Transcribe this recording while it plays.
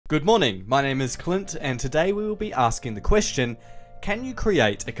Good morning, my name is Clint, and today we will be asking the question, can you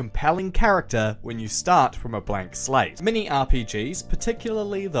create a compelling character when you start from a blank slate? Many RPGs,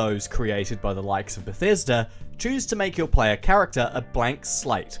 particularly those created by the likes of Bethesda, choose to make your player character a blank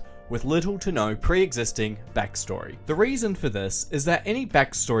slate, with little to no pre-existing backstory. The reason for this is that any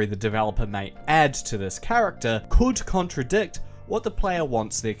backstory the developer may add to this character could contradict what the player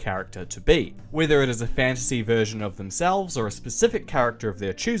wants their character to be. Whether it is a fantasy version of themselves or a specific character of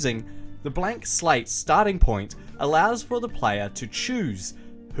their choosing, the blank slate starting point allows for the player to choose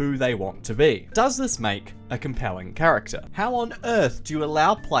who they want to be. Does this make a compelling character? How on earth do you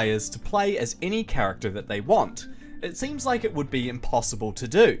allow players to play as any character that they want? It seems like it would be impossible to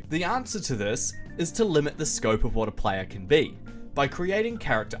do. The answer to this is to limit the scope of what a player can be, by creating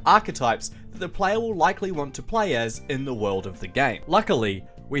character archetypes that the player will likely want to play as in the world of the game. Luckily,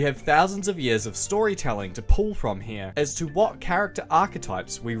 we have thousands of years of storytelling to pull from here as to what character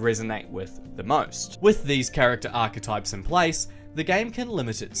archetypes we resonate with the most. With these character archetypes in place, the game can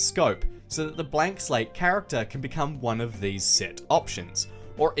limit its scope so that the blank slate character can become one of these set options,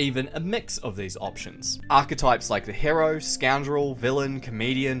 or even a mix of these options. Archetypes like the hero, scoundrel, villain,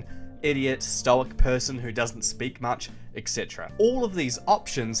 comedian, idiot, stoic person who doesn't speak much, etc. All of these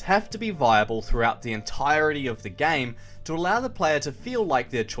options have to be viable throughout the entirety of the game to allow the player to feel like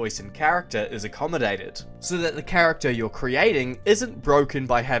their choice in character is accommodated, so that the character you're creating isn't broken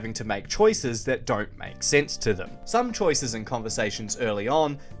by having to make choices that don't make sense to them. Some choices and conversations early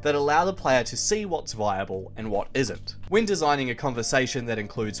on that allow the player to see what's viable and what isn't. When designing a conversation that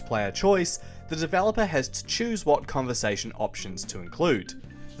includes player choice, the developer has to choose what conversation options to include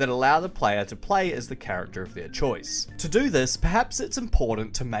that allow the player to play as the character of their choice. To do this, perhaps it's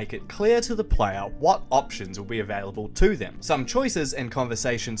important to make it clear to the player what options will be available to them. Some choices and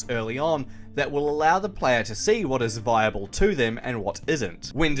conversations early on that will allow the player to see what is viable to them and what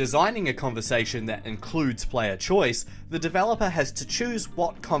isn't. When designing a conversation that includes player choice, the developer has to choose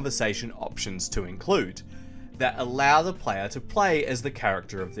what conversation options to include that allow the player to play as the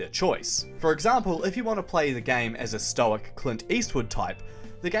character of their choice. For example, if you want to play the game as a stoic Clint Eastwood type,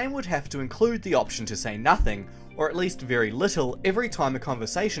 the game would have to include the option to say nothing, or at least very little, every time a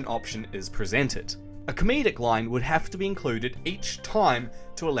conversation option is presented. A comedic line would have to be included each time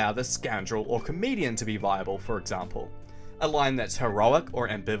to allow the scoundrel or comedian to be viable, for example. A line that's heroic or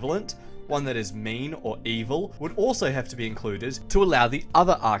ambivalent, one that is mean or evil, would also have to be included to allow the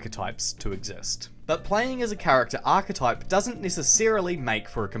other archetypes to exist. But playing as a character archetype doesn't necessarily make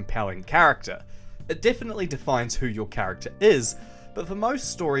for a compelling character. It definitely defines who your character is, but for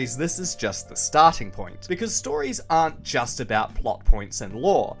most stories this is just the starting point, because stories aren't just about plot points and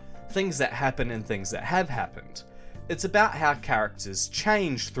lore, things that happen and things that have happened. It's about how characters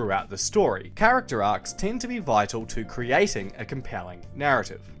change throughout the story. Character arcs tend to be vital to creating a compelling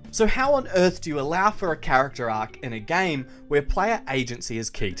narrative. So how on earth do you allow for a character arc in a game where player agency is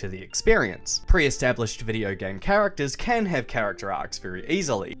key to the experience? Pre-established video game characters can have character arcs very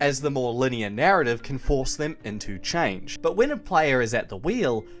easily, as the more linear narrative can force them into change. But when a player is at the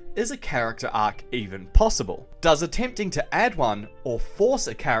wheel, is a character arc even possible? Does attempting to add one, or force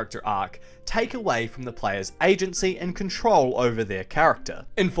a character arc, take away from the player's agency and control over their character?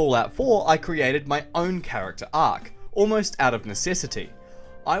 In Fallout 4, I created my own character arc, almost out of necessity.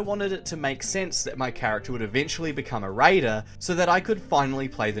 I wanted it to make sense that my character would eventually become a raider so that I could finally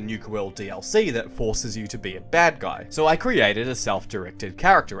play the Nuka World DLC that forces you to be a bad guy. So I created a self-directed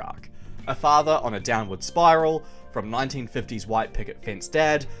character arc. A father on a downward spiral, from 1950s white picket fence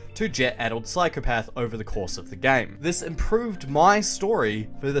dad to jet-addled psychopath over the course of the game. This improved my story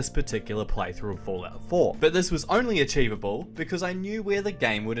for this particular playthrough of Fallout 4. But this was only achievable because I knew where the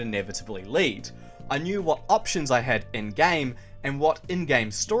game would inevitably lead. I knew what options I had in-game and what in-game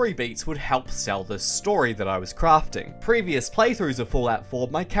story beats would help sell this story that I was crafting. Previous playthroughs of Fallout 4,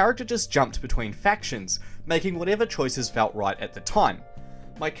 my character just jumped between factions, making whatever choices felt right at the time.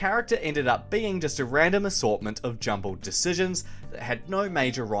 My character ended up being just a random assortment of jumbled decisions that had no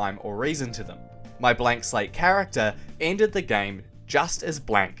major rhyme or reason to them. My blank slate character ended the game just as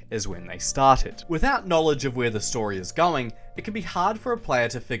blank as when they started. Without knowledge of where the story is going, it can be hard for a player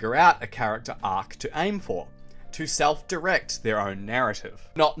to figure out a character arc to aim for, to self-direct their own narrative.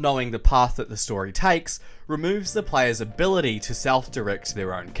 Not knowing the path that the story takes removes the player's ability to self-direct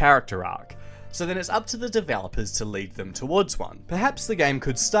their own character arc, so then it's up to the developers to lead them towards one. Perhaps the game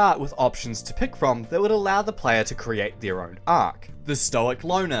could start with options to pick from that would allow the player to create their own arc. The stoic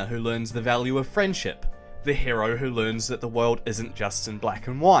loner who learns the value of friendship, the hero who learns that the world isn't just in black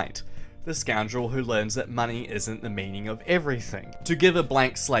and white, the scoundrel who learns that money isn't the meaning of everything. To give a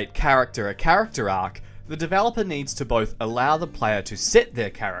blank slate character a character arc, The developer needs to both allow the player to set their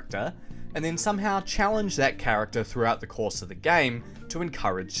character, and then somehow challenge that character throughout the course of the game to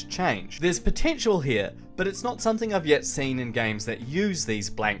encourage change. There's potential here, but it's not something I've yet seen in games that use these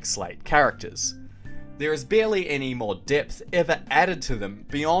blank slate characters. There is barely any more depth ever added to them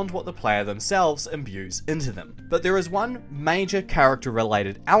beyond what the player themselves imbues into them. But there is one major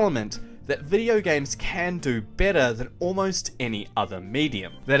character-related element that video games can do better than almost any other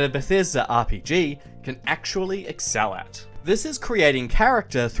medium, that a Bethesda RPG can actually excel at. This is creating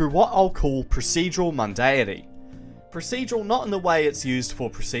character through what I'll call procedural mundanity. Procedural not in the way it's used for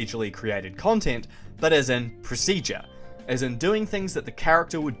procedurally created content, but as in procedure, as in doing things that the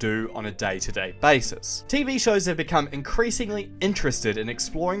character would do on a day-to-day basis. TV shows have become increasingly interested in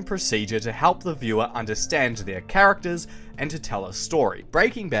exploring procedure to help the viewer understand their characters and to tell a story.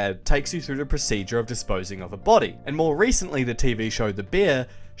 Breaking Bad takes you through the procedure of disposing of a body, and more recently the TV show The Bear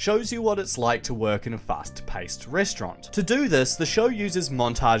shows you what it's like to work in a fast-paced restaurant. To do this, the show uses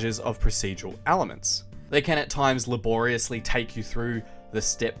montages of procedural elements. They can at times laboriously take you through the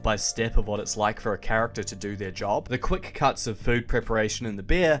step-by-step of what it's like for a character to do their job. The quick cuts of food preparation in The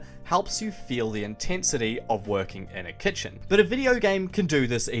Bear helps you feel the intensity of working in a kitchen. But a video game can do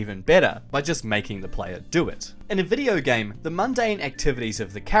this even better, by just making the player do it. In a video game, the mundane activities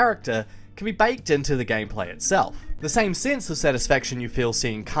of the character can be baked into the gameplay itself. The same sense of satisfaction you feel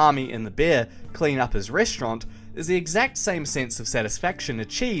seeing Kami in The Bear clean up his restaurant is the exact same sense of satisfaction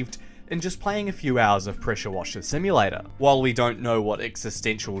achieved in just playing a few hours of Pressure Washer Simulator. While we don't know what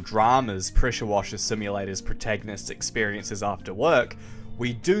existential dramas Pressure Washer Simulator's protagonist experiences after work,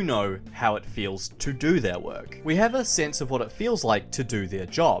 we do know how it feels to do their work. We have a sense of what it feels like to do their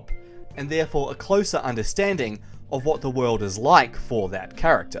job, and therefore a closer understanding of what the world is like for that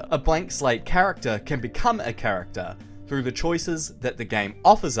character. A blank slate character can become a character through the choices that the game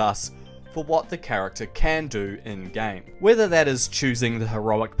offers us for what the character can do in-game. Whether that is choosing the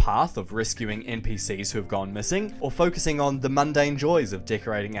heroic path of rescuing NPCs who have gone missing, or focusing on the mundane joys of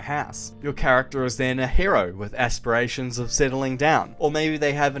decorating a house. Your character is then a hero with aspirations of settling down, or maybe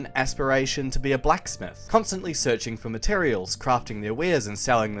they have an aspiration to be a blacksmith, constantly searching for materials, crafting their wares and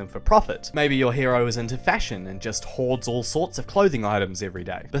selling them for profit. Maybe your hero is into fashion and just hoards all sorts of clothing items every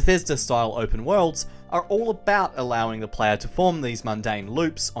day. Bethesda-style open worlds are all about allowing the player to form these mundane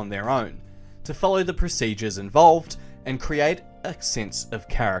loops on their own, to follow the procedures involved, and create a sense of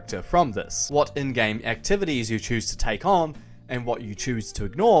character from this. What in-game activities you choose to take on, and what you choose to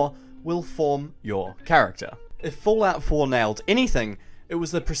ignore, will form your character. If Fallout 4 nailed anything, it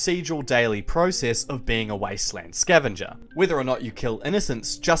was the procedural daily process of being a wasteland scavenger. Whether or not you kill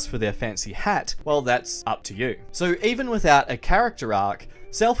innocents just for their fancy hat, well, that's up to you. So even without a character arc,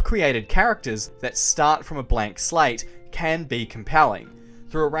 self-created characters that start from a blank slate can be compelling,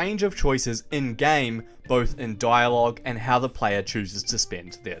 through a range of choices in-game, both in dialogue and how the player chooses to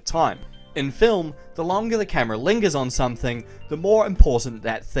spend their time. In film, the longer the camera lingers on something, the more important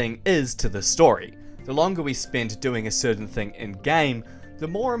that thing is to the story. The longer we spend doing a certain thing in-game, the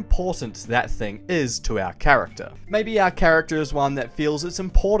more important that thing is to our character. Maybe our character is one that feels it's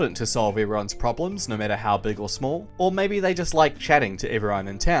important to solve everyone's problems, no matter how big or small. Or maybe they just like chatting to everyone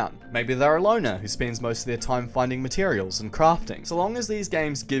in town. Maybe they're a loner who spends most of their time finding materials and crafting. So long as these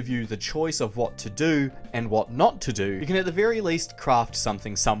games give you the choice of what to do and what not to do, you can at the very least craft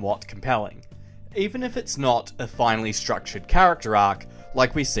something somewhat compelling. Even if it's not a finely structured character arc,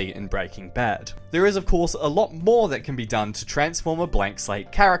 like we see in Breaking Bad. There is of course a lot more that can be done to transform a blank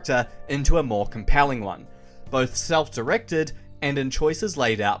slate character into a more compelling one, both self-directed and in choices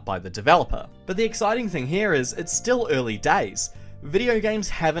laid out by the developer. But the exciting thing here is it's still early days. Video games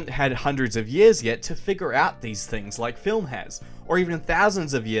haven't had hundreds of years yet to figure out these things like film has, or even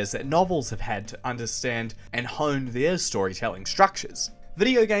thousands of years that novels have had to understand and hone their storytelling structures.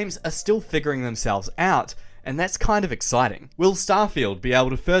 Video games are still figuring themselves out, and that's kind of exciting. Will Starfield be able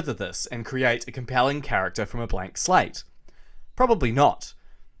to further this and create a compelling character from a blank slate? Probably not,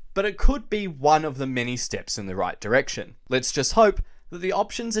 but it could be one of the many steps in the right direction. Let's just hope that the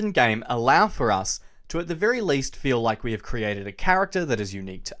options in-game allow for us to at the very least feel like we have created a character that is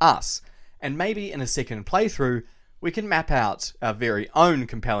unique to us, and maybe in a second playthrough, we can map out our very own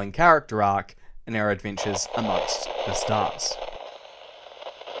compelling character arc in our adventures amongst the stars.